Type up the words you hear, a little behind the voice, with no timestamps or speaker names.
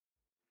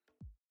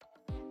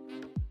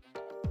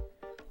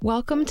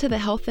Welcome to the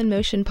Health in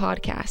Motion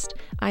podcast.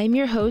 I am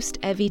your host,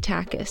 Evie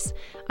Takis.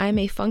 I am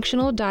a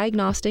functional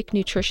diagnostic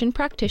nutrition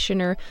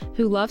practitioner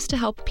who loves to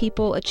help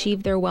people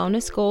achieve their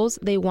wellness goals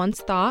they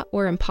once thought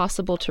were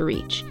impossible to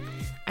reach.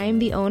 I am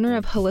the owner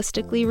of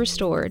Holistically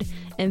Restored,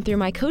 and through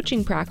my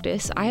coaching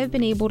practice, I have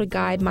been able to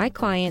guide my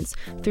clients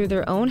through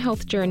their own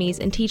health journeys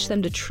and teach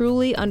them to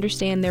truly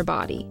understand their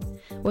body.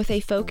 With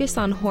a focus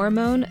on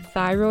hormone,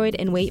 thyroid,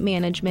 and weight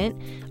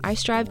management, I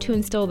strive to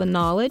instill the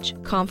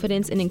knowledge,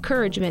 confidence, and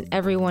encouragement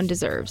everyone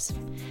deserves.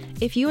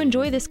 If you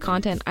enjoy this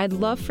content, I'd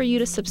love for you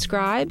to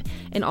subscribe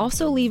and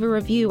also leave a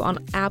review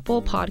on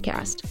Apple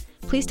Podcast.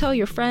 Please tell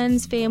your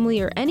friends,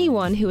 family, or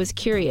anyone who is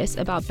curious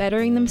about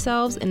bettering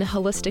themselves in a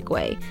holistic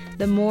way.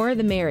 The more,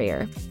 the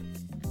merrier.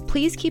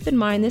 Please keep in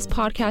mind this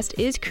podcast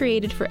is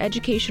created for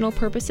educational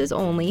purposes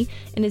only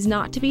and is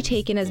not to be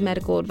taken as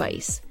medical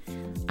advice.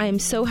 I am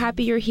so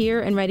happy you're here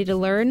and ready to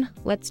learn.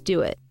 Let's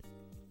do it.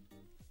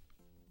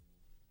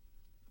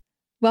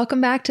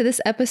 Welcome back to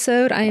this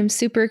episode. I am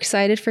super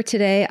excited for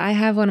today. I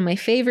have one of my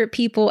favorite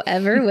people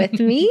ever with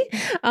me.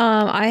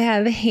 I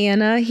have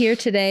Hannah here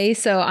today.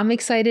 So I'm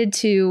excited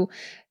to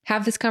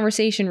have this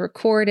conversation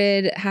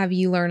recorded, have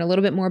you learn a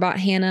little bit more about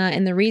Hannah.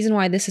 And the reason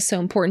why this is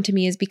so important to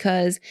me is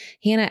because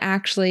Hannah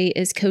actually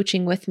is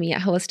coaching with me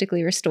at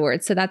Holistically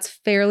Restored. So that's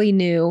fairly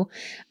new.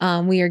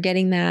 We are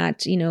getting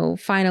that,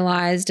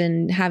 finalized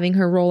and having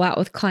her roll out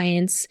with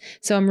clients.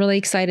 So I'm really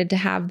excited to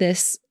have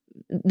this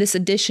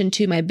addition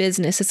to my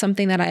business. Is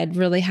something that I had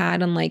really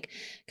had on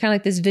kind of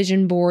like this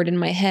vision board in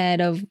my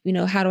head of,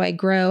 how do I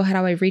grow? How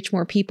do I reach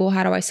more people?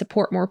 How do I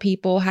support more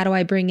people? How do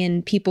I bring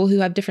in people who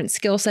have different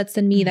skill sets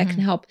than me that can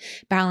help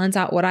balance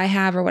out what I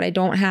have or what I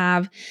don't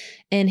have?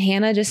 And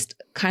Hannah just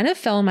kind of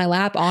fell in my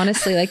lap,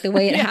 honestly, like the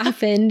way it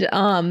happened.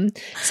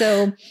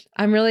 So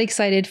I'm really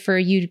excited for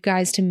you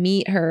guys to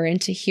meet her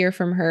and to hear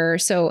from her.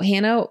 So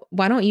Hannah,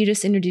 why don't you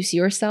just introduce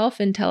yourself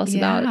and tell us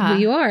about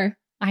who you are?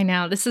 I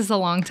know. This is a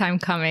long time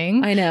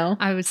coming. I know.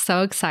 I was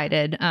so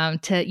excited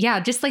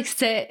to just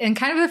sit and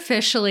kind of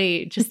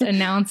officially just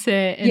announce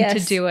it and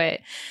to do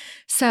it.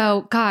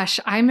 So, gosh,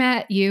 I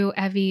met you,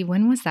 Evie,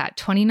 when was that?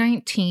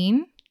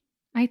 2019,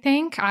 I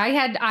think.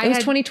 It was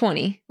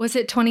 2020. Was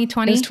it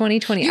 2020? It was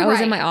 2020. I was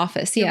in my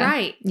office. Yeah. You're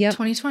right. Yep.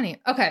 2020.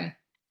 Okay.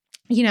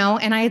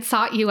 And I had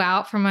sought you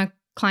out from a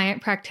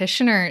client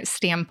practitioner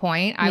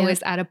standpoint. I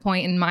was at a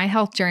point in my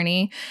health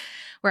journey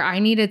where I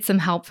needed some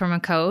help from a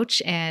coach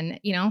and,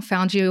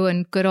 found you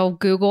in good old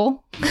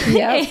Google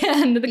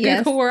and the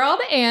Google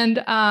world.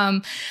 And I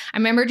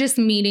remember just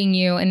meeting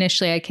you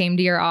initially. I came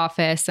to your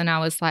office and I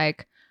was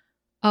like,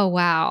 oh,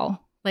 wow.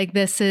 Like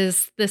this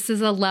is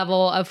a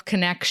level of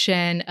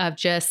connection of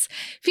just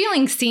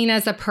feeling seen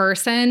as a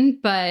person,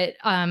 but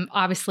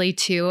obviously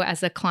too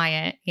as a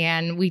client.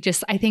 And we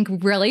just, I think,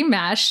 really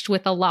meshed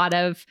with a lot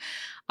of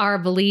our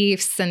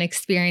beliefs and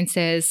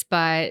experiences,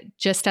 but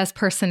just as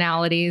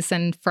personalities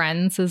and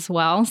friends as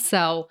well.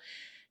 So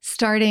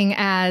starting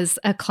as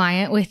a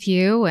client with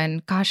you,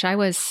 and gosh, I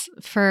was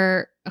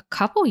for a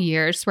couple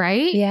years,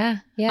 right? Yeah.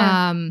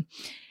 And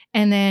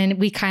then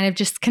we kind of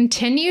just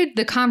continued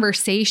the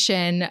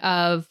conversation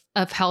of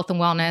health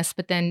and wellness,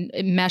 but then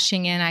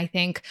meshing in, I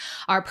think,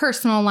 our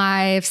personal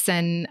lives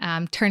and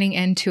turning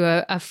into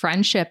a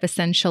friendship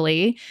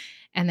essentially.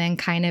 And then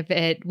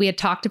we had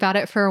talked about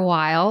it for a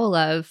while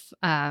of,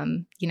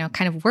 kind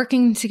of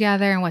working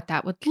together and what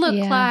that would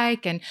look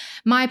like and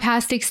my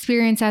past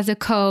experience as a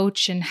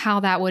coach and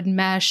how that would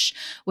mesh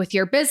with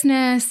your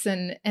business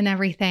and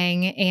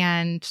everything.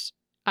 And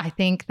I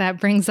think that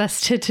brings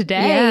us to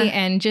today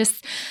and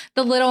just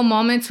the little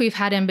moments we've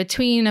had in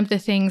between of the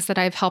things that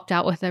I've helped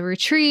out with the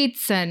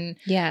retreats and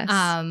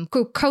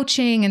group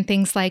coaching and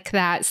things like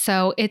that.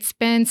 So it's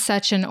been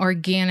such an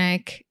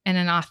organic and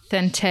an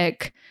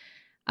authentic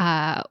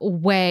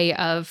way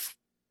of,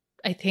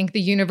 I think,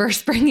 the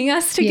universe bringing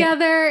us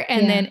together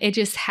and then it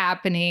just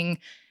happening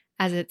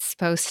as it's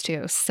supposed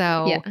to.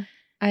 So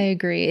I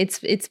agree.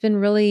 It's been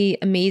really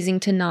amazing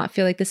to not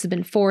feel like this has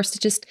been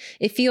forced.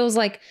 It feels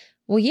like,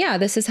 well, yeah,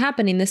 this is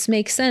happening. This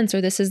makes sense,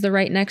 or this is the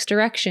right next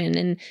direction.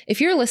 And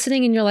if you're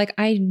listening and you're like,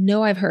 I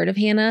know I've heard of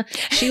Hannah.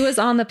 She was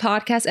on the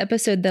podcast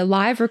episode, the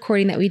live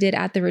recording that we did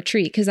at the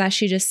retreat. Because as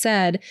she just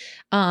said,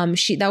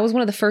 that was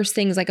one of the first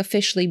things, like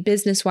officially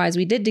business wise,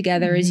 we did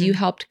together is you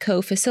helped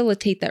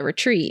co-facilitate that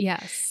retreat.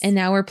 Yes. And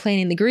now we're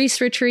planning the Greece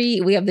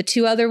retreat. We have the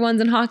 2 other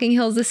ones in Hocking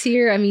Hills this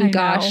year. I mean,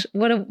 gosh,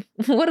 what a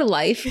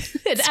life.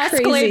 It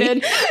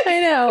escalated.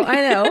 I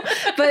know.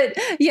 But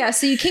yeah,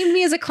 so you came to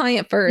me as a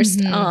client first.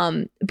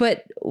 But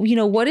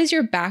what is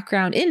your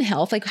background in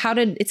health? Like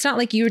it's not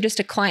like you were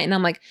just a client and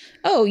I'm like,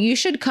 oh, you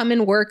should come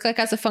and work like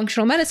as a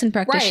functional medicine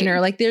practitioner.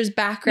 Right. Like there's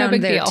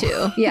background there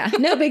too. Yeah.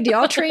 No big deal.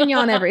 I'll train you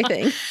on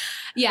everything.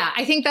 Yeah,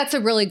 I think that's a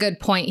really good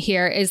point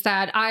here is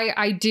that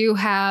I do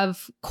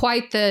have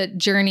quite the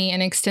journey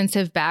and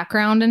extensive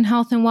background in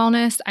health and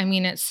wellness. I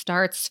mean, it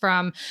starts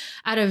from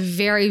at a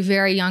very,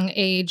 very young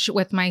age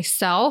with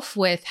myself,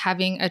 with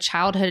having a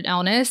childhood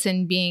illness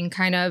and being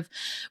kind of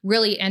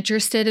really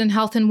interested in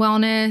health and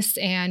wellness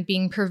and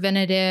being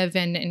preventative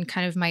and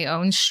kind of my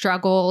own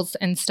struggles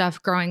and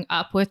stuff growing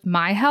up with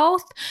my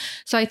health.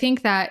 So I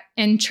think that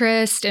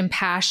interest and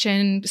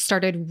passion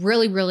started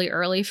really, really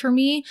early for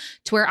me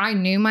to where I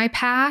knew my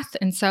path.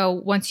 And so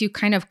once you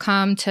kind of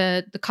come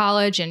to the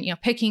college and,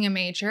 picking a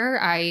major,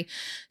 I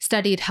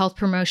studied health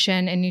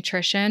promotion and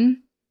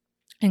nutrition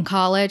in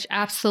college.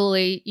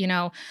 Absolutely,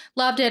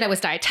 loved it. I was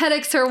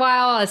dietetics for a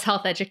while. I was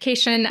health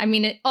education. I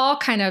mean, it all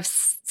kind of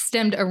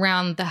stemmed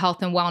around the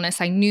health and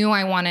wellness. I knew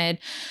I wanted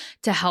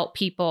to help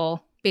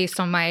people based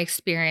on my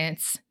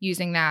experience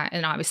using that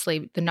and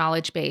obviously the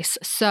knowledge base.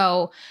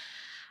 So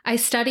I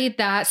studied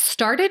that,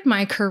 started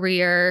my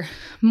career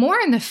more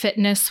in the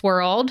fitness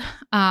world.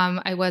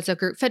 I was a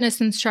group fitness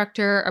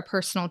instructor, a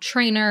personal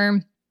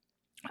trainer,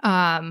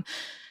 kind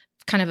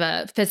of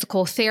a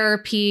physical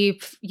therapy,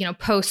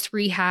 post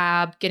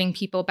rehab, getting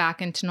people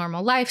back into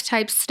normal life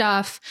type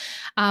stuff.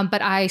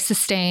 But I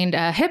sustained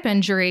a hip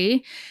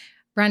injury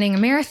running a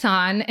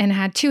marathon and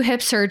had 2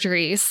 hip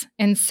surgeries.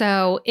 And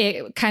so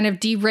it kind of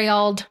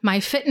derailed my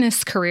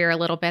fitness career a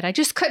little bit. I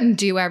just couldn't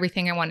do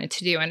everything I wanted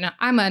to do. And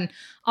I'm an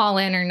all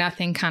in or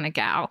nothing kind of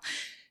gal.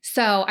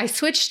 So I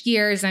switched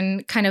gears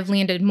and kind of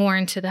landed more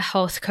into the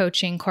health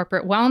coaching,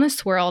 corporate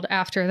wellness world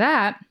after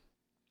that,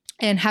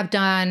 and have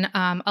done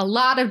a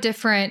lot of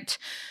different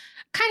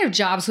kind of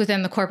jobs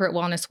within the corporate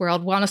wellness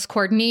world, wellness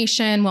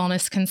coordination,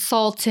 wellness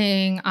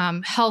consulting,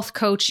 health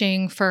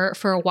coaching for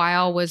a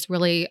while was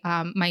really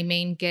my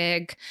main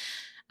gig.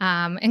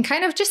 And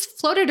kind of just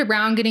floated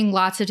around getting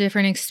lots of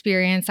different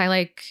experience. I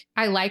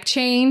like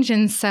change.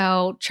 And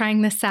so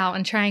trying this out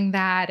and trying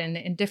that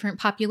and different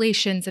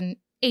populations and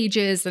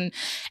ages and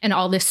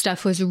all this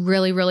stuff was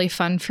really, really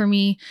fun for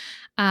me.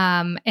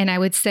 And I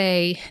would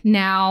say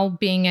now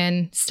being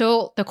in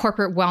still the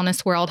corporate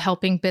wellness world,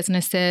 helping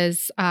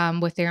businesses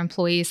with their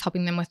employees,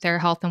 helping them with their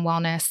health and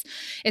wellness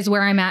is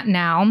where I'm at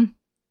now.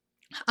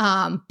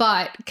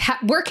 But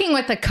working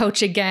with a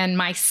coach again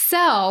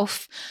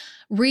myself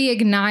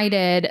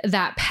reignited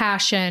that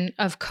passion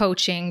of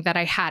coaching that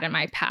I had in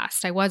my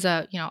past. I was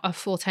a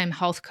full-time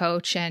health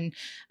coach and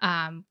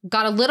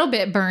got a little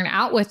bit burnt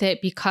out with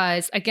it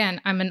because,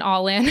 again, I'm an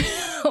all-in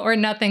or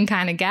nothing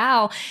kind of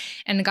gal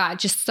and got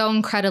just so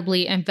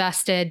incredibly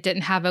invested,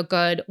 didn't have a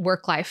good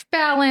work-life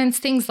balance,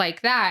 things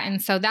like that.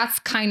 And so that's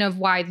kind of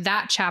why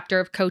that chapter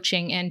of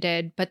coaching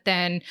ended. But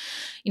then,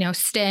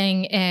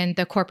 staying in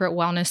the corporate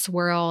wellness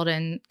world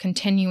and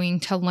continuing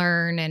to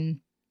learn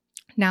and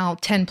now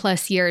 10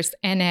 plus years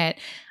in it,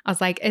 I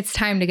was like, it's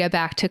time to get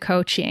back to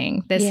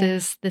coaching.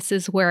 This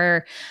is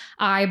where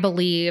I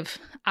believe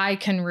I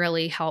can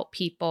really help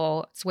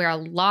people. It's where a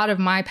lot of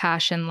my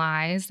passion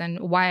lies and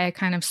why I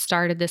kind of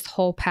started this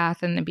whole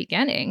path in the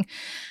beginning.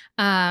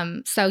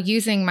 So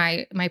using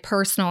my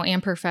personal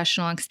and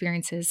professional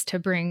experiences to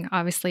bring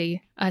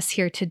obviously us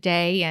here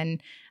today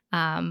and,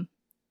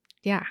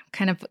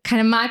 kind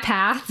of my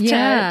path to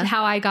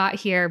how I got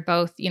here,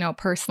 both,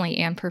 personally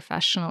and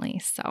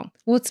professionally. So,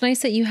 well, it's nice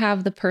that you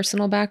have the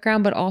personal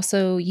background, but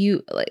also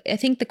I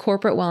think the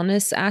corporate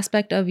wellness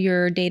aspect of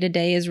your day to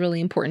day is really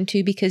important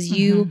too, because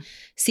you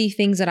see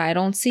things that I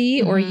don't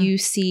see, or you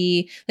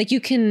see, like you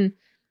can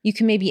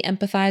maybe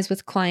empathize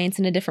with clients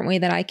in a different way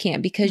that I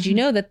can't, because you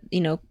know that,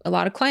 a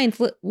lot of clients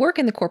work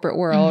in the corporate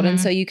world.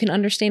 And so you can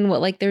understand what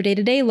like their day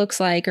to day looks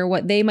like, or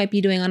what they might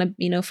be doing on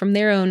a, from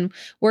their own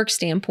work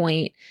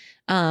standpoint.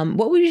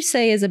 What would you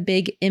say is a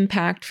big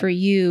impact for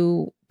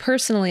you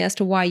personally as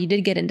to why you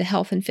did get into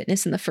health and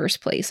fitness in the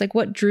first place? Like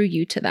what drew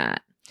you to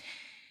that?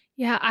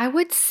 Yeah, I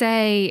would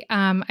say,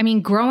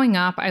 growing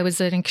up, I was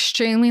an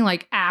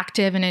extremely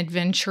active and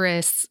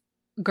adventurous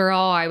girl.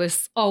 I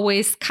was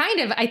always kind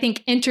of, I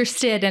think,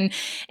 interested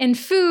in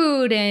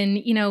food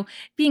and,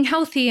 being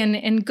healthy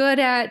and good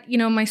at,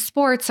 my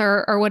sports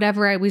or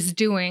whatever I was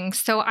doing.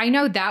 So I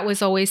know that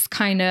was always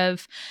kind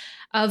of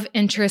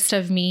interest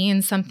of me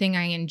and something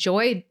I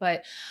enjoyed.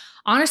 But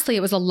honestly,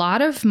 it was a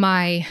lot of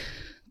my,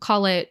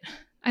 call it,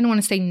 I don't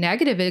want to say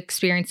negative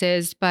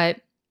experiences, but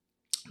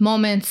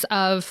moments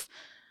of,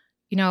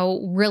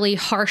 really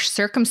harsh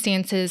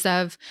circumstances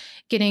of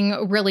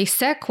getting really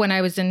sick when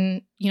I was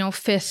in,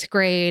 5th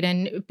grade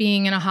and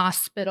being in a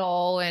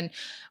hospital and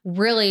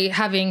really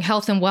having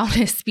health and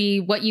wellness be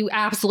what you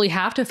absolutely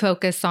have to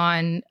focus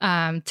on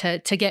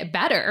to get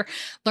better,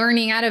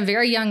 learning at a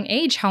very young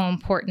age how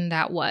important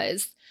that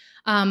was.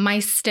 My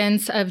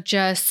stints of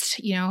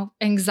just,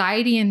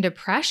 anxiety and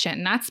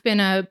depression, that's been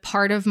a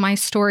part of my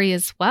story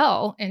as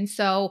well. And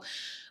so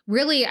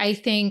really, I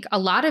think a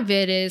lot of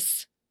it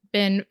is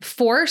been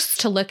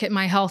forced to look at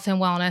my health and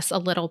wellness a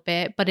little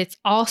bit, but it's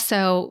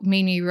also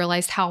made me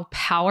realize how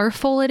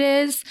powerful it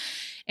is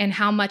and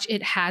how much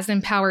it has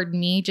empowered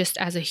me just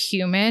as a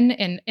human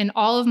and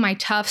all of my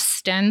tough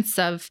stints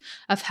of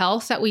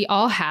health that we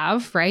all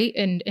have, right?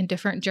 In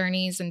different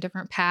journeys and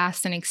different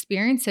paths and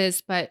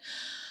experiences. But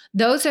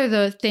those are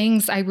the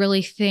things I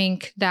really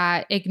think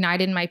that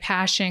ignited my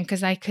passion,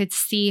 because I could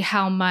see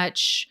how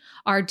much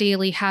our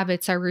daily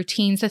habits, our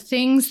routines, the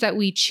things that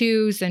we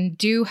choose and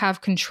do have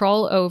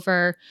control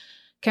over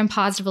can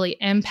positively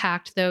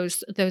impact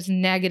those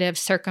negative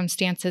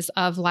circumstances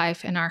of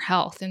life and our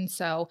health. And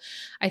so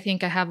I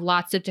think I have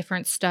lots of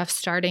different stuff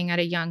starting at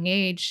a young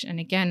age. And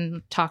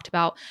again, talked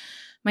about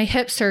my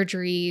hip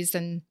surgeries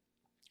and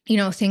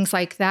things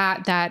like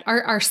that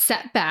are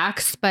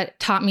setbacks, but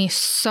taught me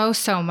so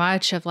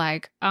much of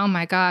like, oh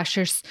my gosh,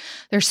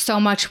 there's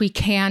so much we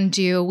can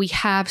do. We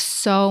have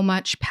so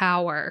much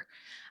power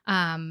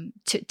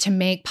to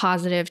make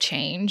positive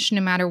change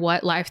no matter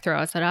what life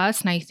throws at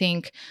us. And I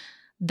think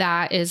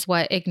that is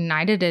what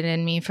ignited it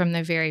in me from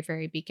the very,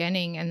 very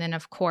beginning. And then,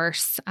 of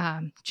course,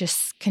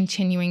 just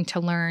continuing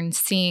to learn,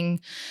 seeing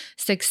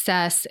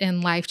success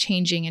and life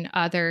changing in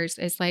others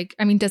is like,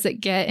 I mean, does it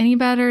get any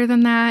better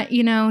than that?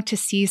 To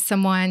see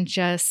someone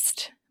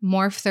just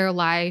morph their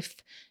life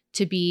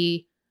to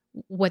be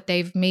what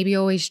they've maybe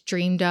always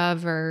dreamed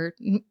of or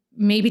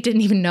maybe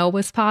didn't even know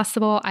was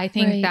possible. I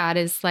think that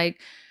is like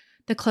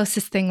the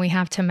closest thing we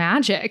have to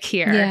magic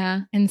here.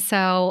 Yeah. And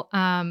so,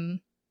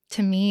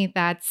 to me,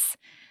 that's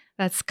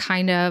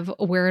kind of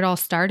where it all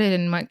started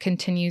and what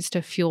continues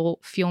to fuel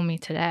me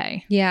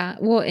today. Yeah.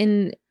 Well,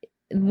 and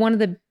one of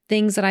the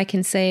things that I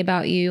can say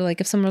about you, like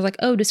if someone was like,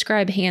 oh,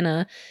 describe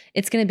Hannah,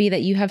 it's going to be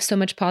that you have so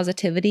much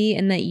positivity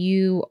and that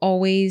you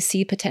always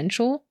see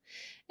potential.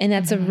 And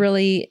that's a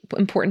really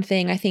important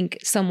thing. I think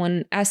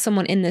as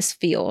someone in this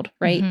field,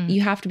 right?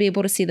 You have to be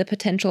able to see the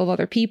potential of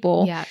other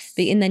people. Yes.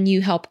 And then you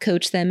help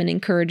coach them and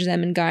encourage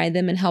them and guide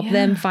them and help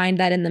them find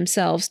that in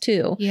themselves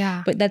too.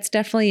 Yeah. But that's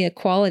definitely a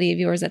quality of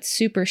yours that's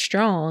super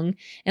strong.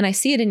 And I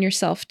see it in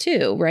yourself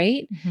too,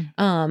 right?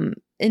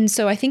 And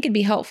so I think it'd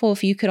be helpful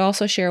if you could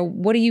also share,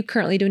 what are you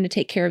currently doing to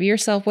take care of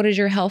yourself? What does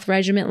your health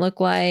regimen look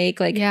like?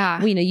 Like,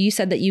 you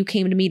said that you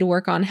came to me to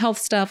work on health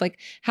stuff, like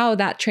how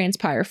that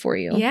transpire for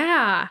you.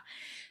 Yeah.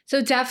 So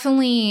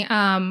definitely,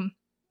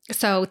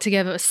 so to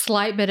give a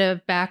slight bit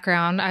of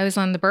background, I was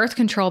on the birth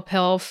control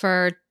pill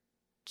for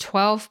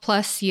 12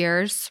 plus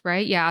years,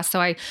 right? Yeah.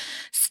 So I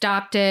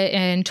stopped it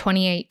in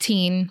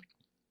 2018,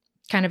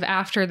 kind of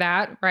after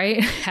that,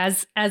 right?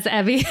 As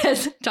Evie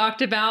has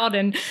talked about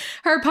in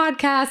her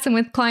podcast and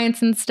with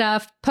clients and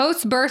stuff,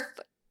 post-birth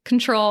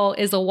control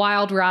is a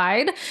wild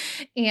ride.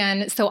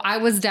 And so I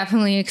was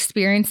definitely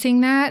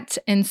experiencing that.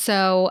 And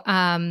so,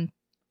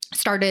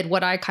 started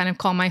what I kind of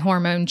call my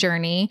hormone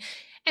journey.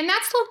 And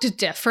that's looked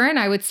different.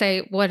 I would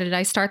say, what did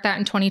I start that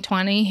in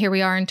 2020? Here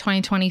we are in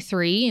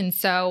 2023. And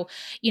so,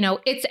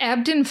 it's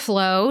ebbed and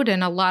flowed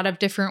in a lot of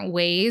different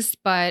ways,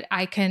 but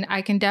I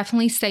can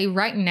definitely say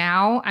right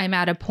now I'm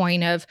at a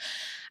point of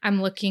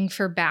I'm looking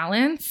for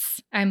balance.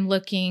 I'm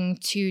looking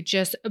to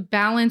just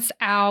balance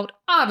out,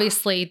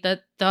 obviously,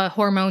 the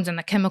hormones and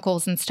the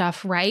chemicals and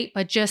stuff, right?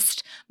 But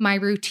just my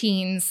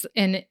routines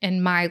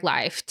in my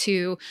life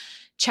to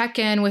check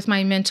in with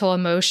my mental,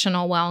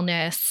 emotional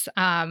wellness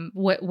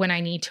when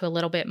I need to a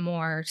little bit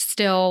more.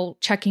 Still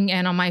checking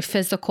in on my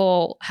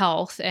physical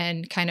health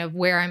and kind of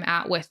where I'm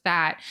at with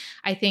that.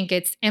 I think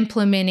it's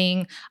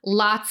implementing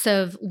lots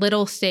of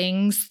little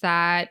things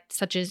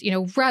such as,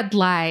 red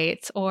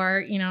light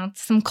or,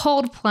 some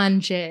cold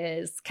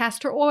plunges,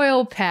 castor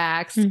oil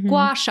packs,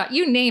 gua sha,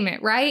 you name it,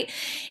 right?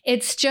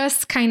 It's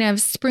just kind of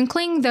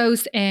sprinkling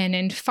those in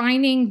and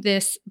finding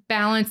this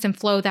balance and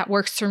flow that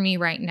works for me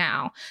right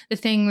now. The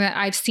thing that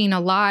I've seen a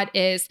lot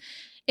is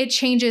it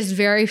changes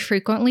very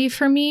frequently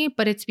for me,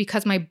 but it's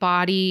because my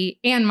body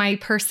and my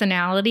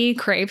personality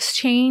craves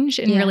change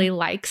and really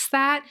likes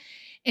that.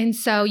 And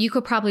so you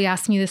could probably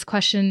ask me this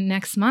question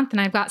next month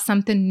and I've got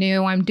something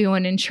new I'm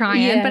doing and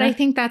trying. But I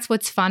think that's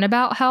what's fun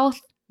about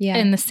health.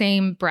 In the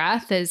same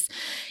breath is,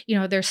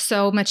 there's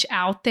so much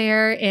out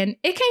there and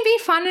it can be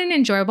fun and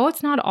enjoyable.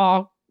 It's not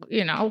all,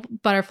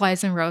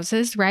 butterflies and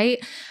roses,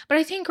 right? But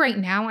I think right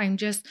now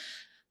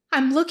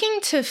I'm looking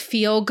to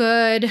feel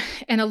good.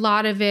 And a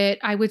lot of it,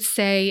 I would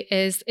say,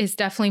 is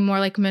definitely more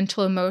like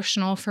mental,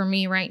 emotional for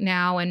me right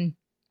now. And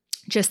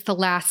just the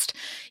last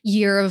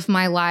year of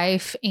my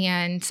life.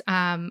 And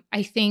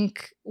I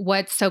think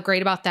what's so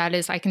great about that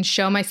is I can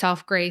show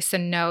myself grace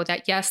and know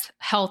that, yes,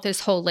 health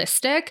is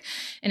holistic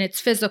and it's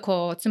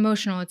physical, it's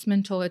emotional, it's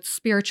mental, it's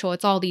spiritual,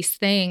 it's all these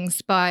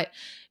things. But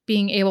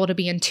being able to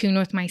be in tune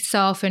with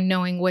myself and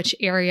knowing which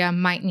area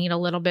might need a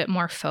little bit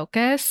more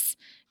focus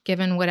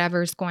given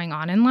whatever's going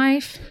on in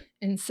life.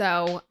 And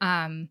so,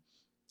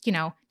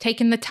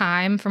 taking the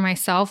time for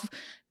myself,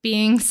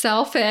 being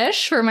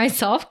selfish for my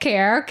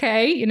self-care.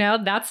 Okay.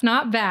 That's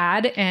not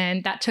bad.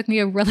 And that took me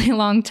a really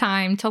long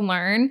time to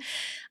learn.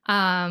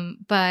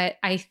 But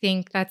I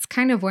think that's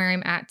kind of where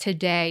I'm at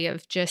today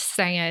of just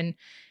saying,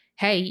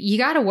 hey, you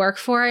got to work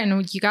for it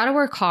and you got to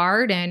work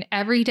hard and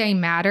every day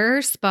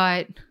matters,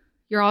 but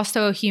you're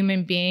also a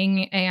human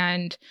being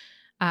and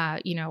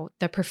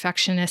the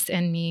perfectionist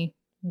in me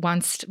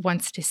wants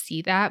to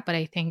see that. But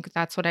I think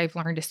that's what I've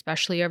learned,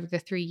 especially over the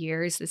 3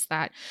 years, is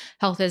that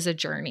health is a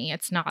journey.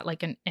 It's not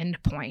like an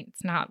end point.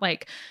 It's not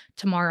like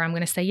tomorrow I'm going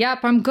to say,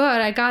 yep, I'm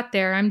good. I got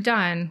there. I'm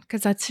done.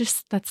 Because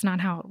that's not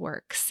how it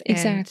works.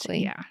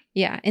 Exactly. And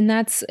yeah. And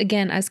that's,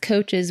 again, as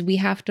coaches, we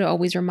have to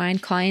always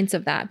remind clients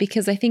of that,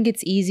 because I think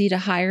it's easy to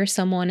hire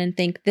someone and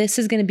think this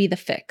is going to be the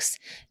fix.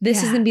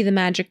 This is going to be the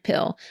magic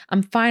pill.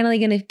 I'm finally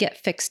going to get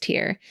fixed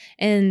here.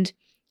 And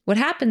what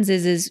happens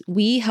is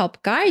we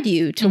help guide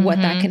you to what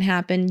that can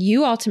happen.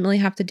 You ultimately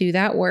have to do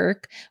that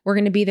work. We're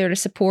going to be there to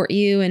support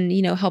you and,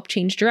 help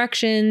change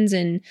directions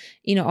and,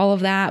 all of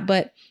that.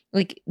 But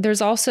like,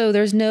 there's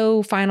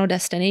no final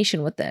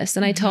destination with this.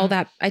 And I tell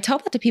that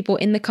to people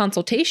in the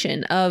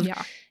consultation of,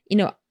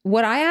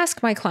 what I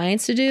ask my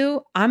clients to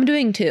do, I'm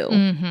doing too,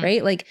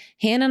 right? Like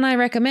Hannah and I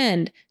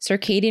recommend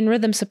circadian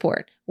rhythm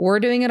support. We're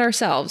doing it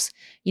ourselves.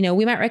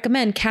 We might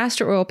recommend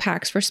castor oil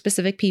packs for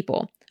specific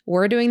people.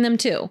 We're doing them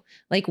too.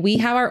 Like we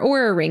have our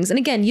Oura rings. And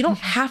again, you don't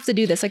have to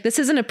do this. Like this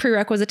isn't a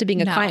prerequisite to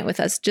being a client with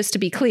us, just to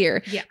be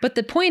clear. Yeah. But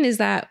the point is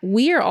that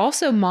we are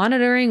also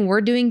monitoring,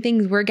 we're doing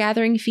things, we're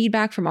gathering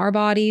feedback from our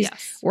bodies.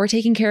 Yes. We're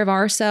taking care of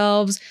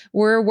ourselves.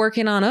 We're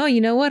working on,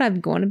 you know what? I'm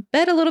going to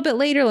bed a little bit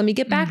later. Let me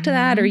get back to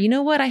that. Or you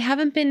know what? I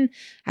haven't been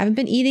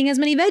eating as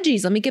many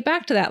veggies. Let me get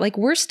back to that. Like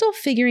we're still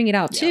figuring it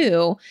out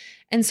too.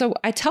 And so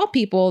I tell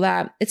people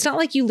that it's not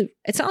like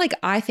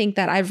I think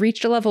that I've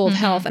reached a level of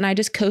health and I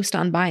just coast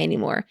on by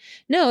anymore.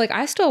 No, like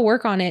I still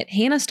work on it.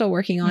 Hannah's still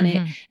working on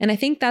it. And I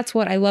think that's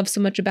what I love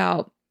so much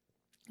about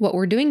what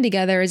we're doing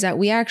together, is that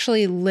we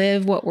actually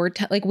live what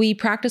we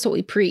practice what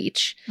we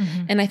preach.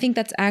 And I think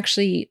that's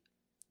actually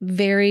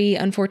very,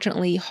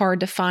 unfortunately,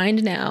 hard to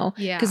find now,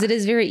 because it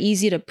is very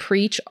easy to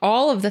preach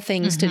all of the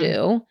things to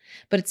do,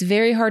 but it's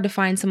very hard to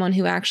find someone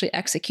who actually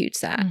executes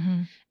that.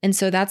 And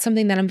so that's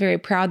something that I'm very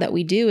proud that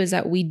we do, is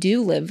that we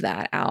do live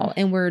that out,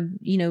 and we're,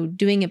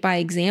 doing it by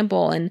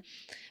example. And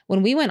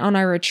when we went on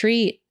our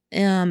retreat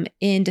in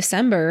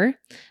December,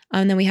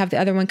 and then we have the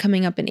other one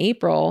coming up in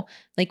April,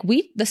 like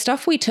the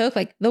stuff we took,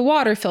 like the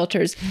water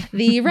filters,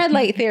 the red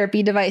light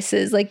therapy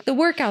devices, like the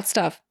workout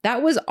stuff,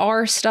 that was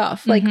our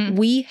stuff. Like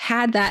we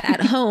had that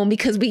at home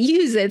because we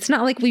use it. It's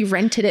not like we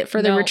rented it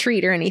for the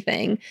retreat or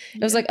anything.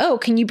 It was like, oh,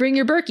 can you bring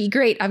your Berkey?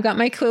 Great. I've got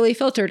my Clearly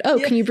Filtered. Oh,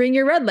 can you bring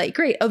your red light?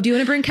 Great. Oh, do you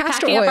want to bring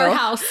castor oil? Up our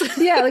house.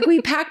 Like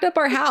we packed up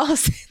our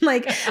house.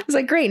 Like I was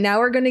like, great. Now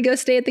we're going to go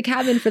stay at the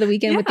cabin for the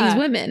weekend with these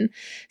women.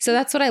 So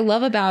that's what I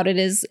love about it,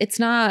 is it's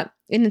not,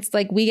 and it's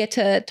like we get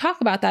to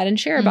talk about that and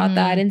share about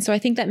that. And so I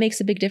think that makes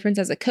a big difference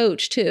as a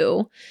coach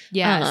too.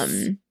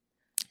 Yes.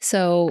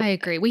 So I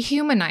agree. We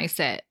humanize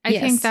it. I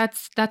think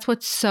that's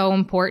what's so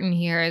important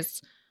here,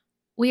 is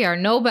we are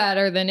no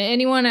better than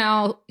anyone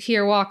out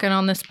here walking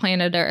on this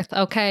planet Earth.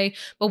 Okay.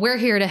 But we're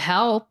here to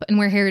help, and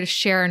we're here to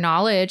share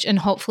knowledge and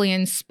hopefully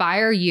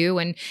inspire you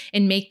and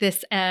make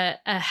this a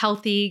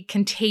healthy,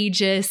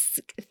 contagious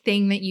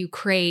thing that you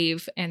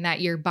crave and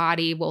that your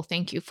body will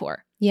thank you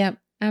for. Yep.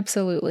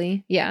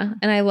 Absolutely. Yeah.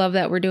 And I love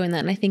that we're doing that.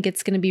 And I think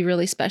it's going to be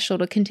really special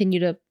to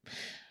continue to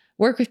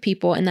work with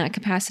people in that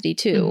capacity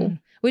too.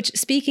 Which,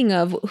 speaking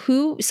of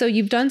so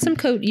you've done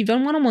you've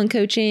done one-on-one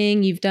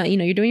coaching, you've done,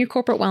 you're doing your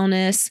corporate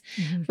wellness.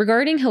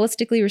 Regarding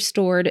Holistically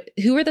Restored,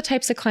 who are the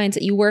types of clients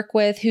that you work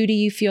with? Who do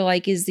you feel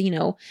like is,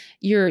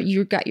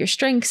 you've got your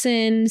strengths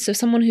in? So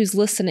someone who's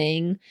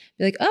listening,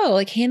 be like, oh,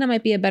 like Hannah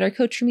might be a better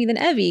coach for me than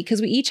Evie,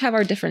 because we each have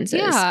our differences.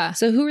 Yeah.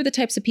 So who are the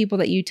types of people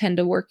that you tend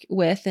to work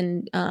with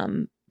and,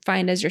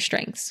 find as your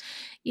strengths?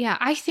 Yeah,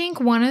 I think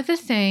one of the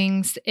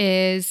things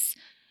is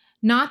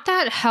not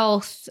that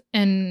health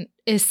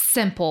is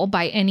simple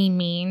by any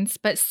means,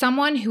 but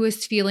someone who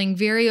is feeling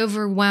very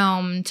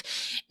overwhelmed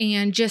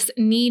and just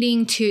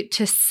needing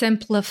to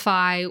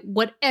simplify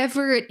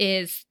whatever it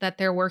is that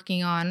they're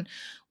working on.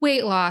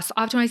 Weight loss,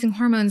 optimizing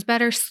hormones,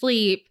 better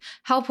sleep,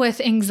 help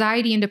with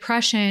anxiety and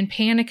depression,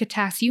 panic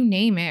attacks, you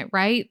name it,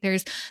 right?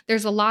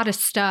 There's a lot of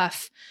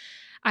stuff.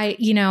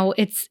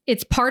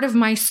 It's part of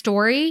my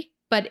story,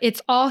 but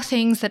it's all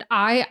things that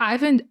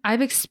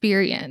I've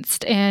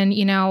experienced. And,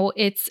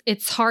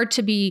 it's hard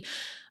to be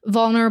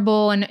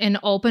vulnerable and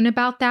open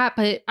about that,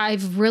 but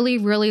I've really,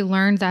 really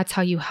learned that's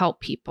how you help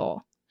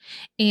people.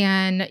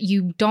 And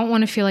you don't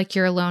want to feel like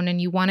you're alone,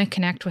 and you want to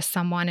connect with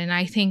someone. And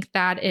I think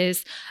that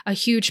is a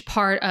huge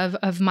part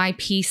of my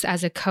piece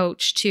as a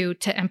coach to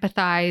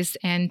empathize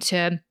and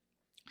to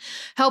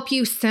help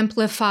you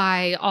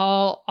simplify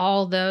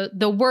all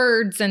the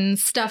words and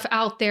stuff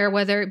out there,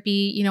 whether it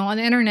be, on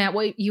the internet,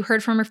 what you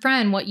heard from a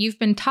friend, what you've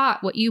been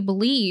taught, what you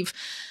believe.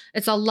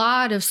 It's a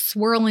lot of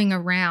swirling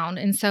around.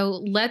 And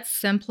so let's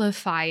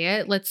simplify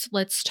it.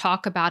 Let's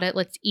talk about it.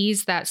 Let's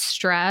ease that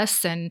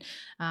stress and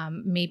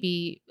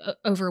maybe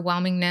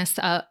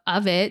overwhelmingness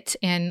of it.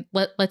 And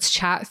let's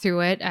chat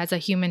through it as a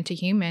human to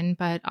human,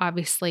 but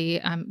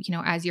obviously,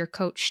 as your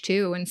coach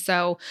too. And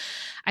so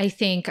I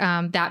think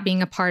that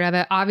being a part of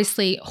it,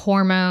 obviously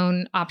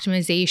hormone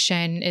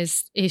optimization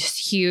is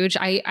huge.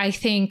 I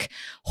think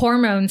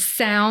hormones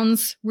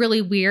sounds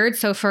really weird.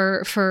 So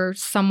for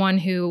someone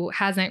who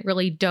hasn't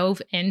really dove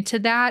dove into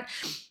that.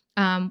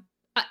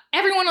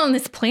 Everyone on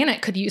this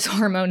planet could use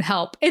hormone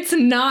help. It's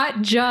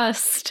not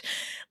just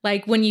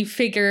like when you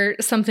figure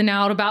something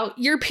out about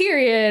your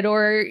period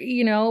or,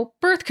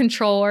 birth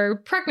control or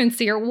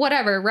pregnancy or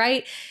whatever,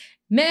 right?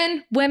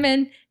 Men,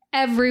 women,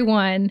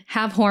 everyone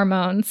have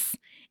hormones.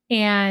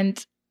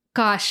 And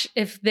gosh,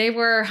 if they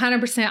were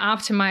 100%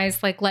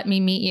 optimized, like, let me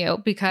meet you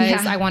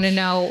because I want to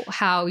know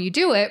how you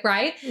do it,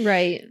 right?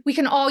 Right. We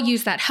can all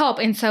use that help.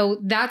 And so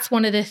that's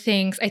one of the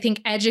things, I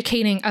think,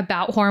 educating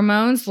about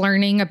hormones,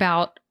 learning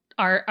about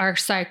our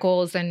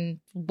cycles and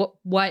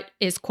what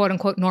is quote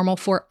unquote normal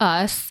for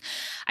us.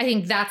 I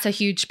think that's a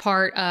huge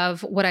part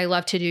of what I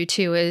love to do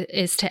too,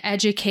 is to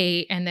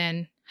educate and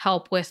then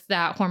help with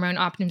that hormone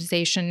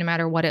optimization, no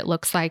matter what it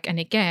looks like. And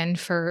again,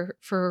 for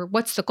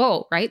what's the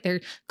goal, right?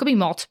 There could be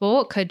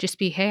multiple. It could just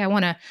be, hey, I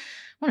want to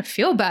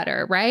feel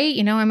better, right?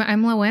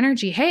 I'm low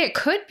energy. Hey, it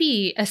could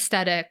be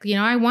aesthetic.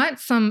 I want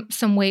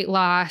some weight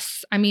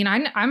loss. I mean, I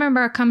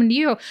remember coming to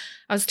you,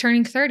 I was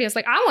turning 30. I was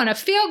like, I want to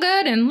feel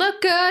good and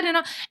look good.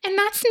 And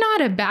that's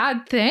not a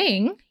bad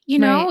thing.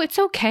 Right. It's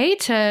okay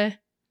to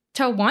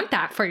want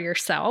that for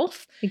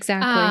yourself.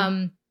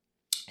 Exactly.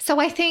 So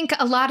I think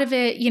a lot of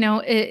it,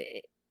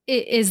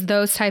 it is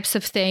those types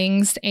of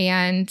things,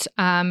 and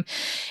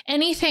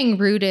anything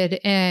rooted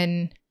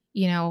in,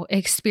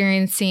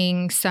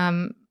 experiencing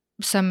some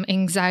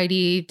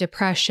anxiety,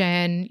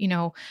 depression,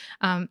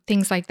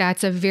 things like that.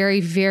 It's a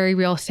very, very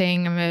real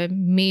thing. I'm a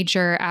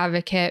major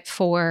advocate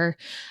for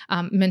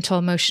mental,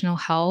 emotional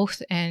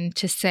health. And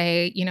to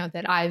say,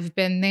 that I've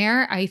been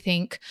there, I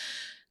think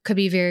could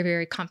be very,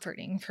 very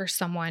comforting for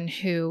someone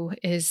who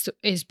is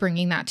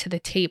bringing that to the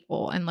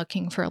table and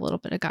looking for a little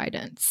bit of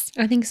guidance.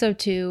 I think so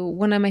too.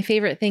 One of my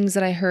favorite things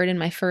that I heard in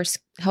my first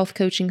health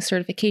coaching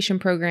certification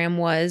program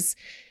was,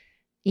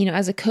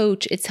 as a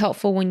coach, it's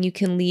helpful when you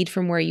can lead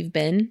from where you've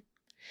been.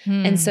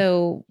 And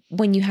so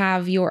when you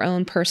have your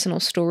own personal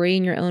story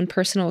and your own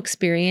personal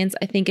experience,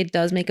 I think it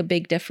does make a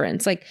big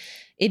difference. Like,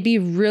 it'd be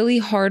really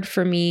hard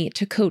for me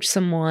to coach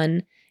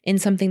someone in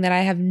something that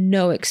I have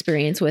no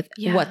experience with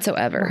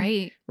whatsoever.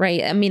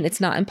 Right. I mean, it's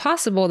not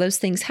impossible. Those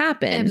things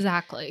happen.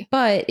 Exactly.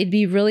 But it'd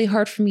be really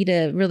hard for me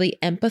to really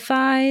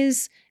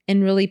empathize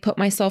and really put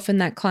myself in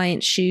that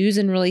client's shoes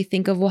and really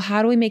think of, well,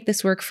 how do we make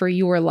this work for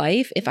your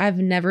life if I've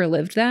never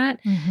lived that?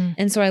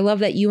 And so I love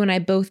that you and I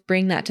both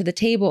bring that to the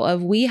table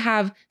of, we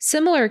have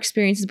similar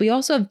experiences, but we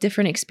also have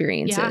different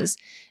experiences.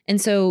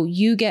 And so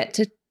you get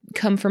to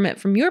come from it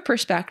from your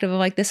perspective of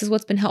like, this is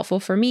what's been helpful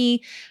for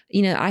me.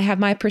 I have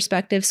my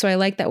perspective. So I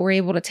like that we're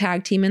able to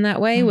tag team in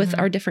that way with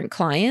our different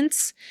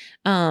clients.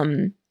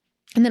 And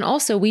then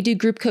also we do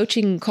group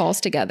coaching calls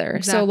together.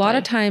 Exactly. So a lot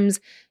of times,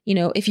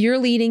 if you're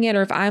leading it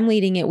or if I'm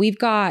leading it, we've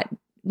got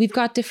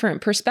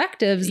different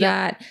perspectives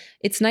that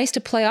it's nice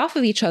to play off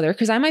of each other,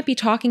 because I might be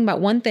talking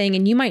about one thing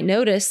and you might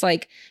notice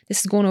like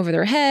this is going over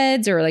their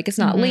heads or like it's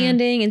not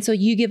landing. And so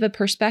you give a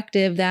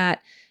perspective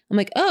that I'm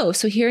like, oh,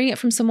 so hearing it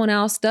from someone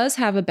else does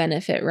have a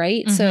benefit,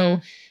 right?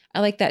 So I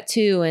like that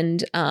too.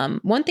 And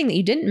one thing that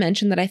you didn't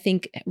mention that I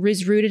think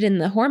is rooted in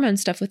the hormone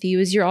stuff with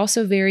you is you're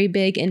also very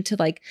big into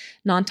like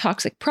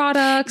non-toxic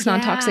products,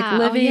 non-toxic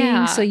living. Oh,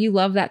 yeah. So you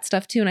love that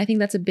stuff too. And I think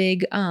that's a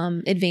big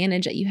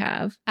advantage that you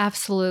have.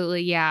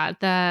 Absolutely. Yeah.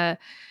 The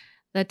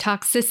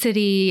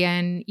toxicity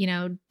and,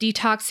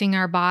 detoxing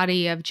our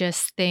body of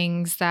just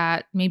things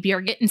that maybe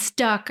are getting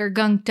stuck or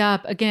gunked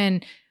up.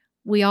 Again,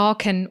 we all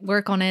can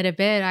work on it a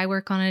bit. I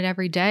work on it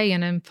every day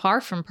and I'm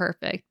far from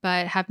perfect,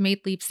 but have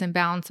made leaps and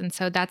bounds. And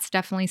so that's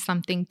definitely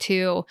something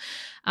too,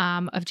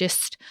 of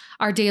just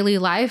our daily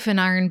life and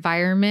our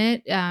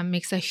environment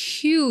makes a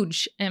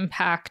huge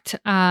impact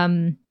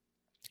in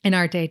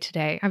our day to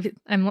day.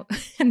 I'm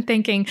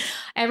thinking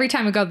every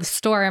time I go to the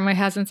store and my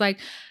husband's like,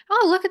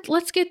 oh,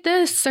 let's get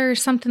this or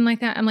something like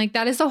that. I'm like,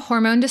 that is a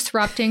hormone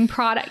disrupting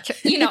product.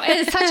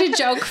 It's such a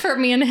joke for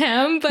me and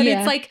him, but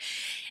it's like,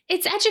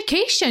 it's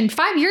education.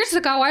 5 years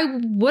ago, I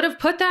would have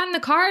put that in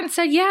the car and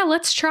said, yeah,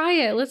 let's try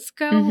it. Let's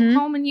go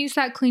home and use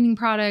that cleaning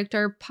product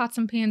or pots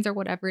and pans or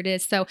whatever it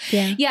is. So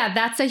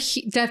that's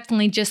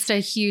definitely just a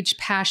huge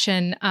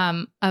passion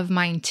of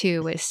mine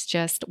too, is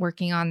just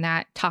working on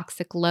that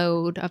toxic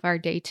load of our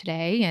day to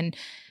day and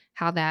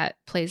how that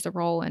plays a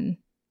role in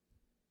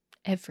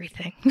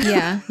everything.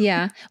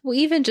 Yeah. Well,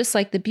 even just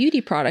like the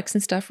beauty products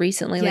and stuff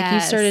recently, like you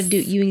started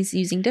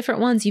using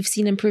different ones. You've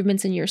seen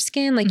improvements in your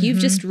skin. Like you've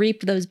just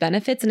reaped those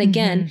benefits. And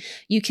again,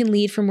 you can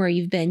lead from where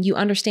you've been. You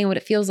understand what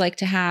it feels like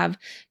to have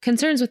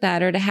concerns with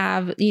that or to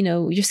have,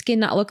 your skin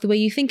not look the way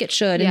you think it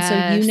should. And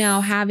so you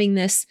now having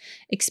this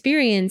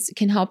experience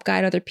can help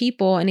guide other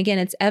people. And again,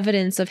 it's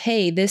evidence of,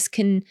 hey, this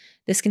can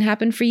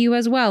happen for you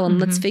as well. And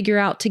let's figure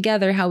out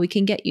together how we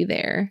can get you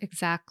there.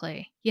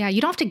 Exactly. Yeah.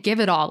 You don't have to give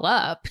it all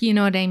up. You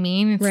know what I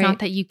mean? It's not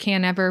that you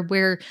can't ever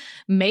wear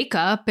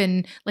makeup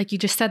and like you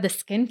just said, the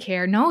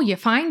skincare. No, you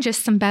find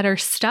just some better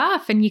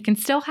stuff and you can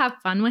still have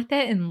fun with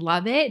it and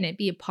love it and it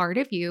be a part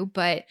of you.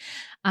 But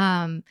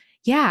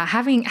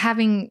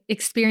having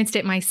experienced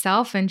it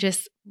myself and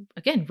just,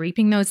 again,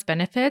 reaping those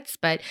benefits,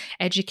 but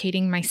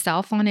educating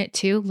myself on it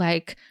too.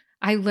 Like,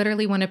 I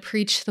literally want to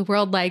preach to the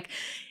world, like,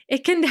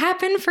 it can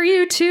happen for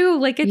you too.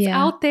 Like, it's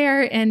out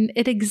there and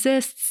it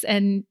exists,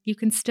 and you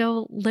can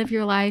still live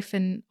your life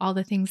and all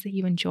the things that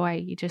you enjoy.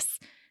 You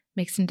just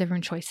make some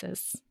different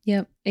choices.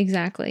 Yep,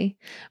 exactly.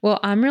 Well,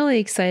 I'm really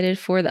excited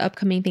for the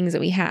upcoming things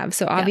that we have.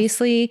 So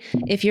obviously,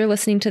 if you're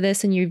listening to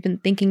this and you've been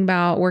thinking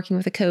about working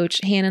with a coach,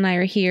 Hannah and I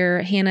are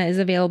here. Hannah is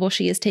available.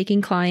 She is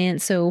taking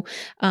clients. So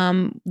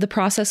the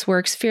process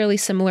works fairly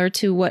similar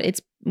to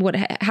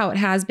how it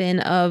has been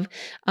of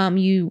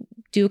you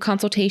do a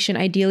consultation.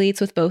 Ideally, it's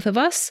with both of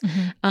us.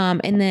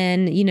 And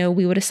then,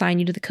 we would assign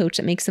you to the coach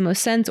that makes the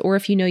most sense. Or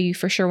if you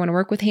for sure want to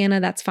work with Hannah,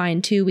 that's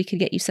fine too. We could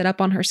get you set up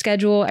on her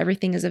schedule.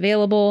 Everything is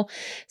available.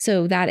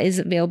 So that is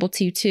available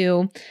to you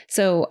too.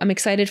 So I'm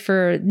excited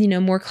for,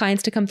 more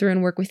clients to come through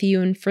and work with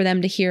you and for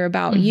them to hear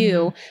about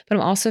you. But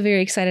I'm also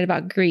very excited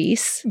about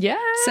Greece. Yeah.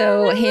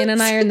 So Hannah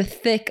and I are in the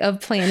thick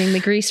of planning the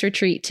Greece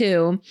retreat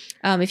too.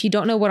 If you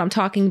don't know what I'm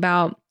talking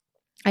about,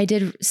 I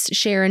did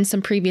share in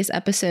some previous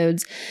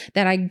episodes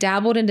that I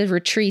dabbled into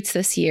retreats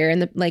this year.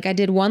 And I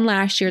did one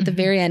last year at the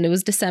very end. It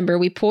was December.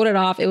 We pulled it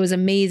off. It was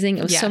amazing.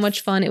 It was so much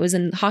fun. It was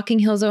in Hocking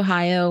Hills,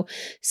 Ohio.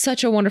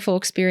 Such a wonderful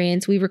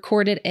experience. We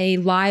recorded a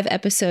live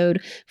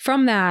episode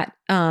from that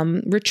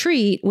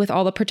retreat with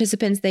all the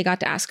participants. They got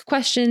to ask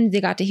questions. They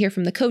got to hear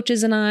from the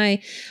coaches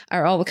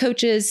all the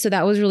coaches. So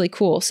that was really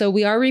cool. So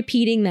we are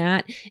repeating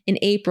that in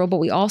April, but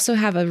we also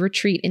have a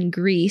retreat in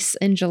Greece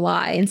in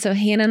July. And so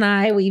Hannah and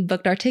I, we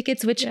booked our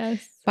tickets, which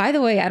by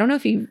the way, I don't know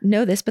if you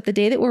know this, but the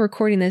day that we're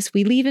recording this,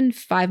 we leave in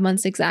 5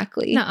 months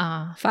exactly.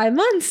 5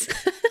 months.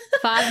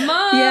 5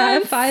 months. Yeah,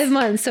 5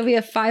 months. So we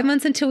have 5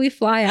 months until we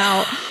fly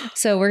out.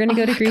 So we're going to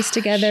go to Greece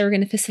together. We're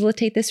going to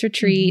facilitate this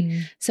retreat.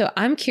 So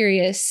I'm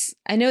curious.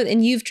 I know,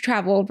 and you've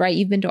traveled, right?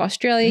 You've been to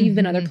Australia, you've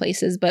been other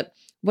places, but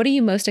what are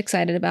you most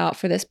excited about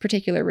for this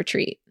particular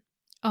retreat?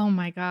 Oh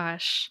my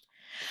gosh.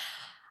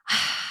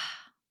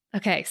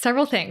 Okay,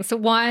 several things.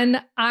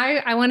 One,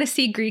 I want to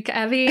see Greek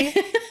Evie.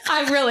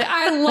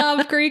 I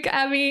love Greek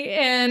Evie,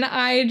 and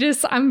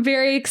I'm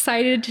very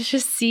excited to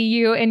just see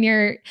you in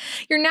your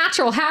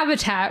natural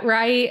habitat,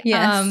 right?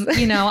 Yes.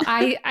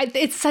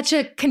 It's such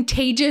a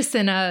contagious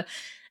and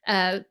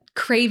a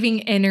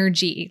craving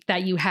energy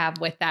that you have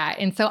with that.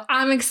 And so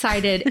I'm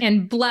excited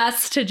and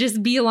blessed to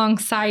just be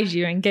alongside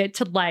you and get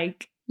to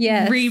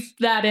reap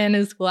that in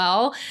as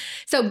well.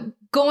 So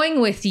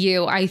going with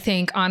you, I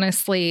think,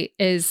 honestly,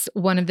 is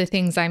one of the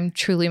things I'm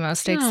truly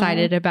most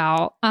excited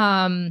about.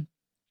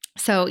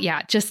 So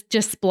yeah,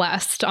 just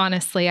blessed.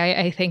 Honestly,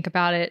 I think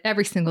about it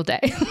every single day.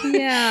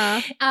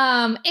 Yeah.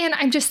 And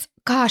I'm just,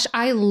 gosh,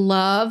 I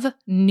love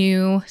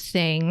new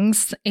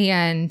things.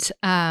 And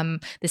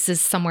this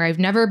is somewhere I've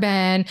never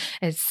been.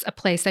 It's a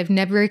place I've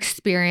never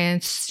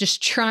experienced,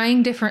 just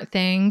trying different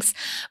things,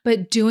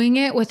 but doing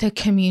it with a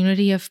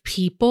community of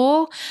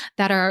people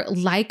that are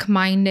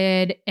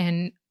like-minded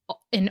and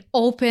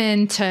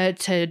open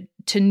to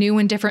new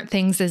and different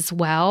things as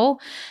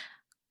well.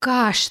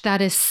 Gosh,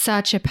 that is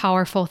such a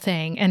powerful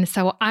thing. And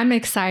so I'm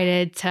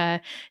excited to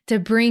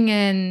bring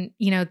in,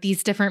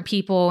 these different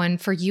people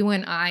and for you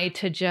and I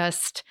to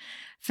just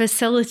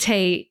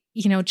facilitate,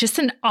 just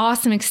an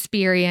awesome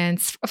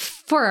experience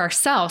for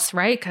ourselves,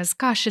 right? Because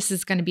gosh, this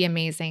is going to be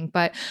amazing,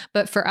 but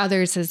for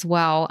others as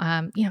well,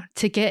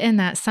 to get in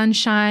that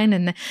sunshine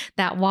and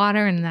that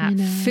water and that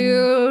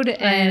food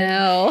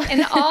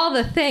and all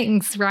the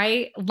things,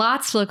 right?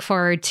 Lots to look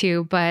forward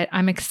to, but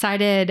I'm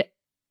excited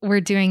we're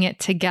doing it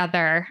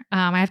together.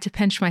 I have to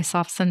pinch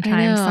myself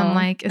sometimes. I'm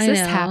like, is this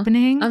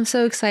happening? I'm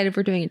so excited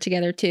we're doing it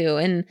together too.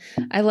 And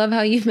I love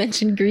how you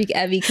mentioned Greek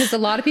Evie, because a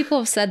lot of people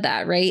have said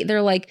that, right?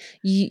 They're like,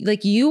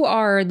 you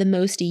are the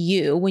most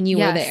you when you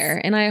were there.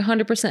 And I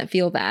 100%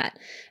 feel that.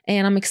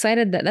 And I'm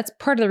excited that's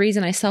part of the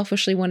reason I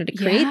selfishly wanted to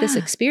create this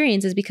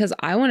experience, is because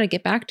I want to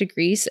get back to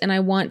Greece and I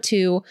want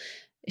to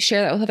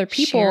share that with other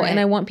people. And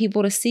I want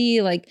people to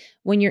see,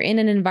 when you're in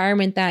an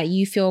environment that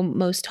you feel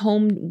most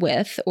home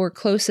with or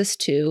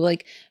closest to,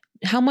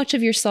 how much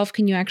of yourself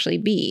can you actually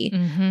be?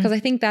 Because I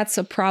think that's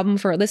a problem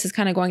this is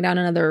kind of going down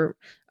another,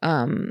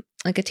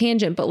 a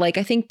tangent, but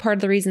I think part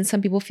of the reason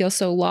some people feel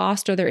so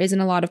lost or there isn't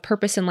a lot of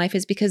purpose in life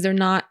is because they're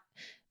not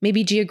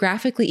maybe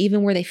geographically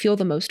even where they feel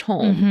the most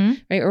home,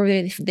 right? Or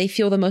they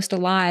feel the most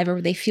alive,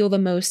 or they feel the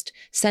most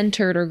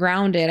centered or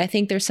grounded. I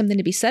think there's something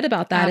to be said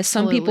about that. As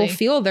some people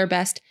feel their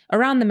best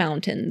around the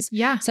mountains.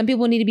 Yeah. Some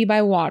people need to be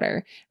by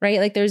water,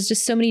 right? There's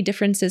just so many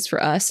differences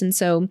for us. And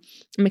so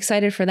I'm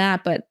excited for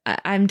that, but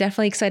I'm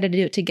definitely excited to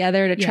do it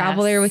together, to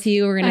travel there with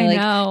you. We're going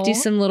to do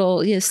some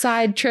little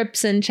side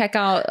trips and check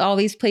out all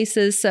these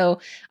places. So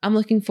I'm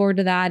looking forward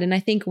to that. And I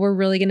think we're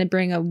really going to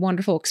bring a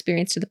wonderful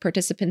experience to the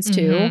participants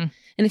too.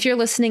 And if you're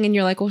listening and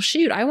you're like, well,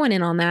 shoot, I went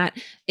in on that.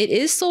 It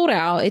is sold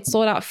out. It's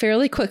sold out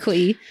fairly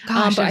quickly.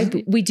 Gosh,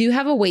 but we do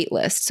have a wait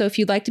list. So if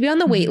you'd like to be on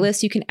the wait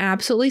list, you can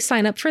absolutely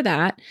sign up for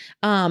that.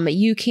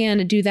 You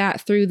can do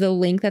that through the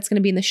link that's going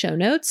to be in the show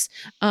notes,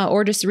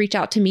 or just reach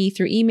out to me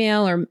through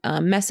email or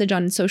message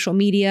on social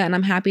media. And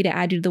I'm happy to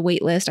add you to the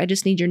wait list. I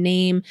just need your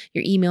name,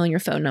 your email, and your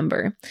phone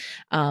number.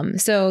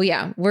 So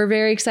yeah, we're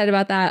very excited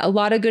about that. A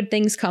lot of good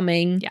things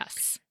coming.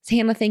 Yes. So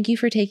Hannah, thank you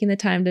for taking the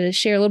time to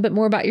share a little bit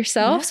more about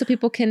yourself so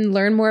people can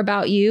learn more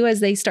about you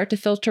as they start to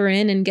filter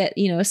in and get,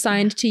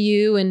 assigned to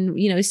you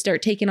and,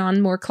 start taking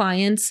on more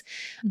clients.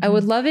 I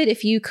would love it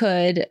if you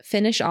could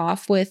finish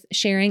off with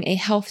sharing a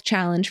health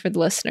challenge for the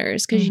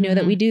listeners, because you know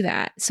that we do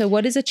that. So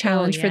what is a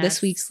challenge for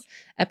this week's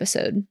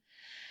episode?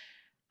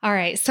 All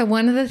right. So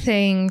one of the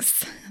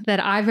things that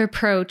I've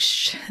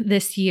approached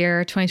this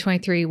year,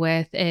 2023,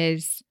 with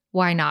is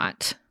why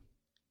not?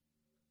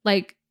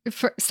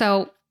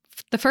 So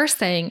the first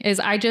thing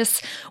is I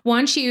just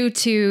want you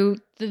to,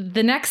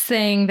 the next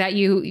thing that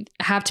you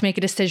have to make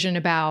a decision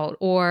about,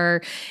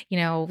 or,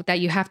 that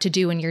you have to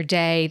do in your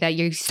day that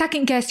you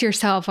second guess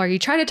yourself or you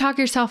try to talk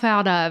yourself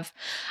out of,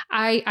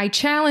 I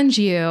challenge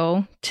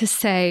you to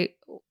say,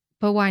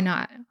 but why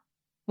not?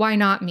 Why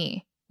not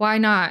me? Why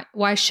not?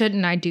 Why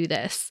shouldn't I do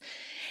this?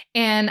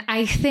 And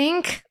I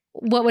think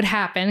what would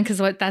happen, because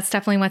that's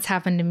definitely what's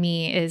happened to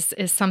me, is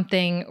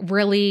something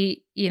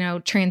really,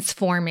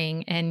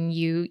 transforming. And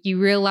you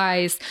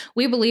realize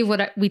we believe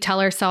what we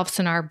tell ourselves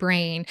in our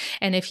brain.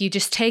 And if you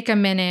just take a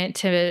minute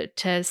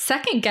to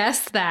second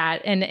guess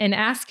that and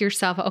ask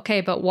yourself,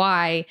 okay, but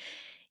why?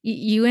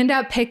 You end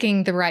up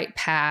picking the right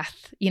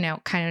path,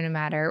 kind of no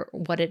matter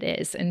what it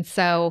is. And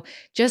so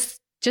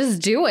just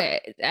do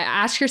it.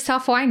 Ask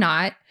yourself, why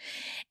not?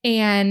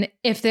 And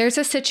if there's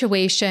a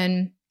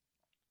situation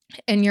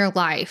in your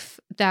life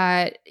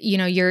that,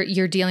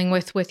 you're dealing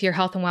with your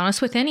health and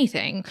wellness, with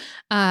anything,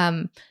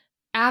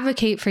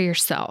 advocate for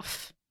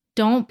yourself.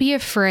 Don't be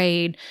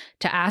afraid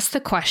to ask the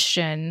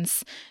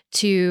questions,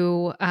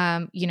 to,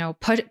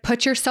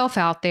 put yourself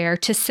out there,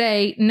 to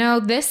say,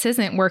 no, this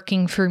isn't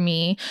working for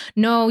me.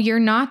 No, you're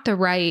not the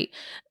right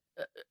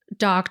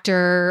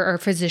doctor or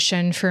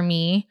physician for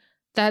me.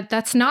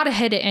 That's not a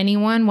hit at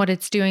anyone. What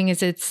it's doing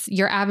is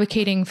you're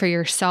advocating for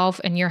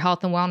yourself and your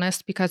health and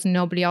wellness, because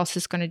nobody else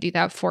is going to do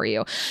that for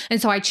you.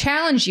 And so I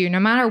challenge you, no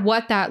matter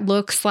what that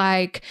looks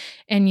like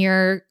in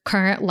your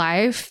current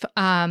life,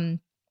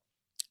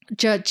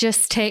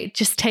 just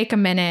take a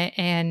minute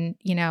and,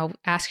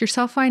 ask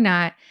yourself why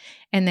not,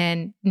 and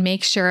then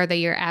make sure that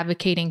you're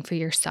advocating for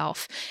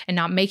yourself and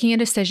not making a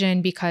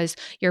decision because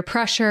you're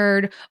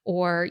pressured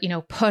or,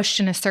 pushed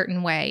in a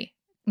certain way.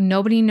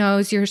 Nobody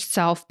knows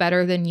yourself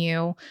better than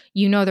you.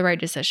 You know the right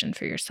decision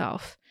for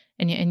yourself,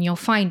 and you'll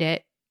find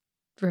it.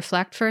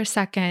 Reflect for a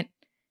second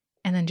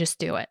and then just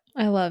do it.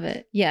 I love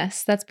it.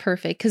 Yes, that's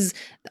perfect. Because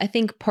I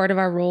think part of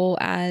our role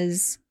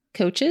as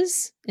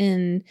coaches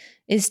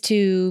is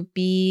to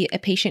be a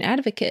patient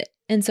advocate.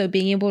 And so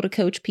being able to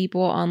coach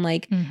people on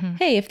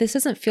hey, if this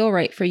doesn't feel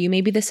right for you,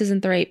 maybe this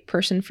isn't the right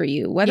person for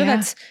you, whether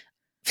that's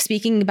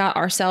speaking about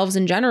ourselves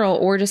in general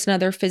or just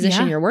another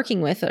physician you're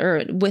working with,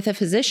 or with a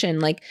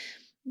physician,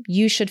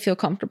 you should feel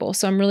comfortable.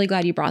 So I'm really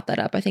glad you brought that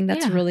up. I think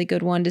that's a really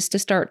good one, just to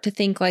start to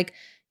think I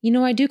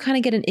do kind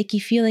of get an icky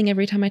feeling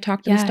every time I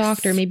talk to this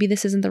doctor. Maybe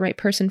this isn't the right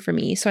person for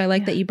me. So I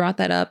like that you brought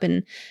that up,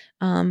 and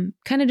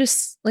kind of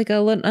just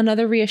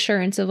another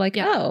reassurance of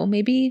oh,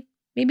 maybe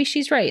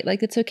she's right.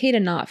 It's okay to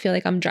not feel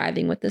like I'm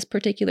driving with this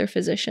particular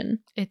physician.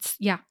 It's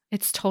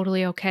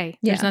totally okay.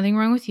 There's nothing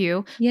wrong with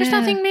you. There's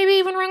nothing maybe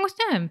even wrong with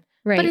them.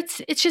 Right.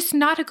 But it's just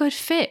not a good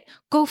fit.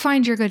 Go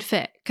find your good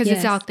fit, because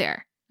it's out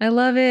there. I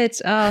love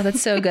it. Oh,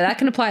 that's so good. That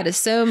can apply to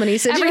so many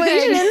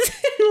situations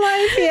in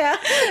life. Yeah.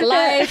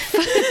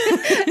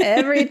 Life.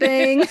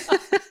 Everything.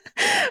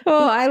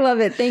 Well, I love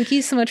it. Thank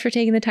you so much for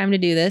taking the time to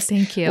do this.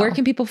 Thank you. Where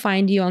can people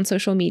find you on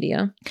social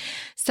media?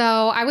 So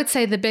I would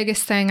say the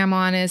biggest thing I'm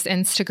on is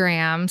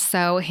Instagram.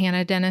 So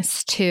Hannah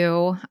Dennis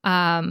 2.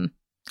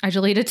 I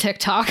deleted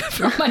TikTok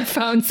from my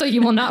phone, so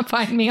you will not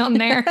find me on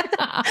there.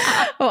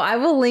 Well, I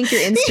will link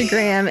your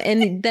Instagram,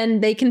 and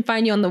then they can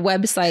find you on the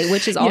website,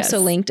 which is also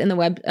linked in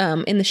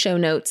the in the show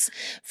notes,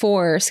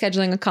 for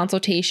scheduling a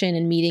consultation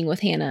and meeting with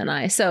Hannah and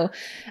I. So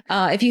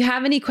if you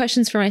have any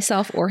questions for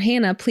myself or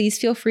Hannah, please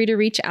feel free to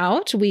reach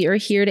out. We are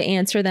here to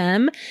answer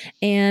them,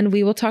 and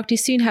we will talk to you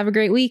soon. Have a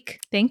great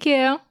week. Thank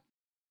you.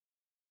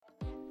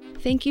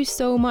 Thank you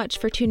so much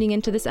for tuning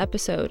into this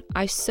episode.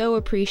 I so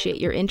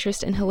appreciate your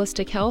interest in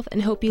holistic health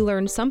and hope you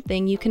learned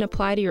something you can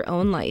apply to your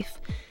own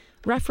life.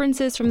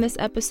 References from this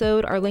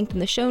episode are linked in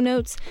the show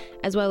notes,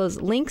 as well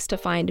as links to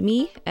find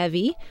me,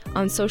 Evie,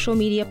 on social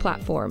media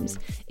platforms.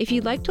 If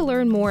you'd like to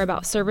learn more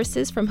about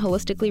services from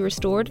Holistically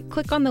Restored,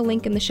 click on the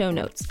link in the show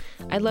notes.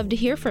 I'd love to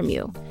hear from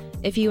you.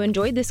 If you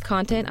enjoyed this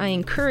content, I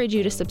encourage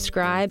you to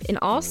subscribe and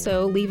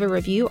also leave a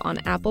review on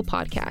Apple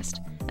Podcast.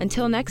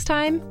 Until next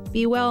time,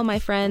 be well, my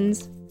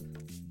friends.